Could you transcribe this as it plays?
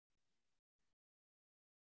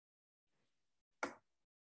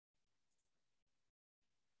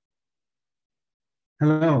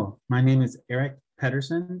Hello, my name is Erik.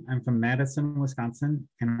 I'm from Madison, Wisconsin,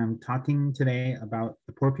 and I'm talking today about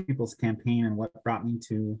the Poor People's Campaign and what brought me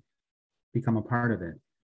to become a part of it.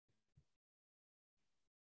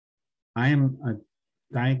 I am a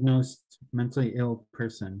diagnosed mentally ill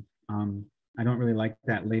person. I don't really like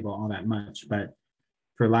that label all that much, but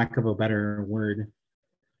for lack of a better word,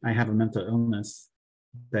 I have a mental illness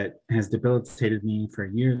that has debilitated me for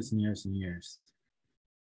years and years and years.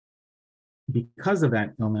 Because of that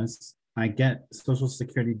illness, I get Social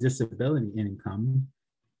Security disability income.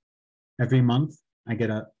 Every month, I get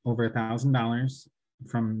over $1,000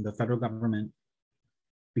 from the federal government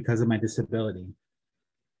because of my disability.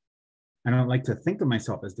 I don't like to think of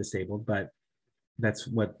myself as disabled, but that's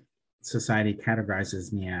what society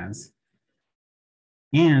categorizes me as.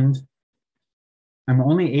 And I'm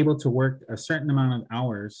only able to work a certain amount of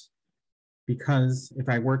hours because if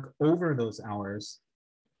I work over those hours,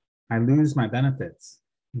 I lose my benefits,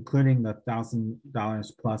 including the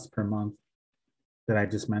 $1,000 plus per month that I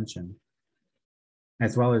just mentioned,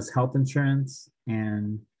 as well as health insurance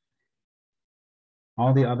and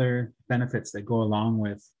all the other benefits that go along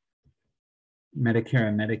with Medicare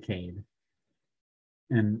and Medicaid.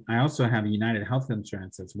 And I also have United Health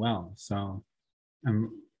Insurance as well. So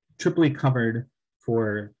I'm triply covered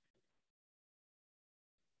for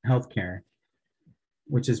healthcare,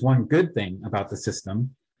 which is one good thing about the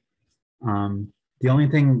system. The only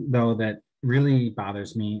thing, though, that really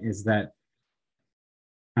bothers me is that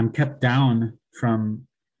I'm kept down from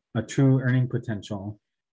a true earning potential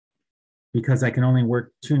because I can only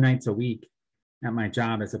work 2 nights a week at my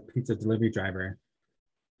job as a pizza delivery driver.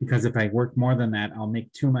 Because if I work more than that, I'll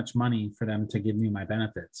make too much money for them to give me my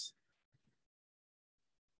benefits.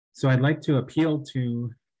 So I'd like to appeal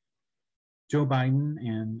to Joe Biden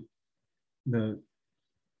and the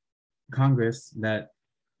Congress that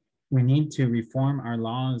we need to reform our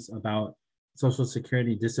laws about Social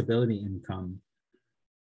Security disability income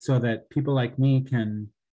so that people like me can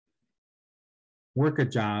work a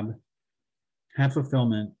job, have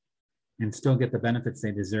fulfillment, and still get the benefits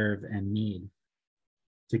they deserve and need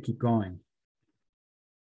to keep going.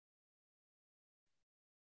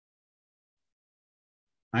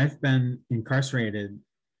 I've been incarcerated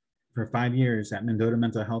for 5 years at Mendota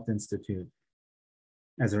Mental Health Institute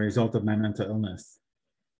as a result of my mental illness.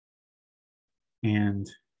 And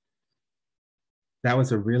that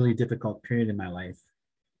was a really difficult period in my life.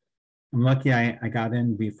 I'm lucky I got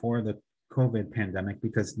in before the COVID pandemic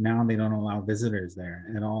because now they don't allow visitors there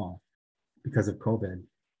at all because of COVID.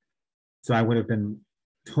 So I would have been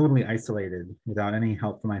totally isolated without any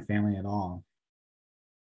help from my family at all.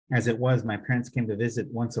 As it was, my parents came to visit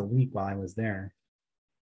once a week while I was there.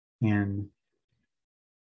 And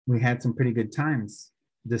we had some pretty good times,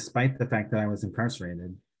 despite the fact that I was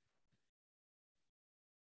incarcerated.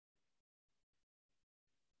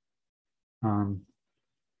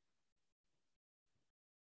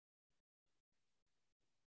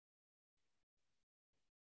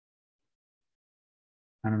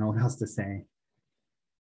 I don't know what else to say.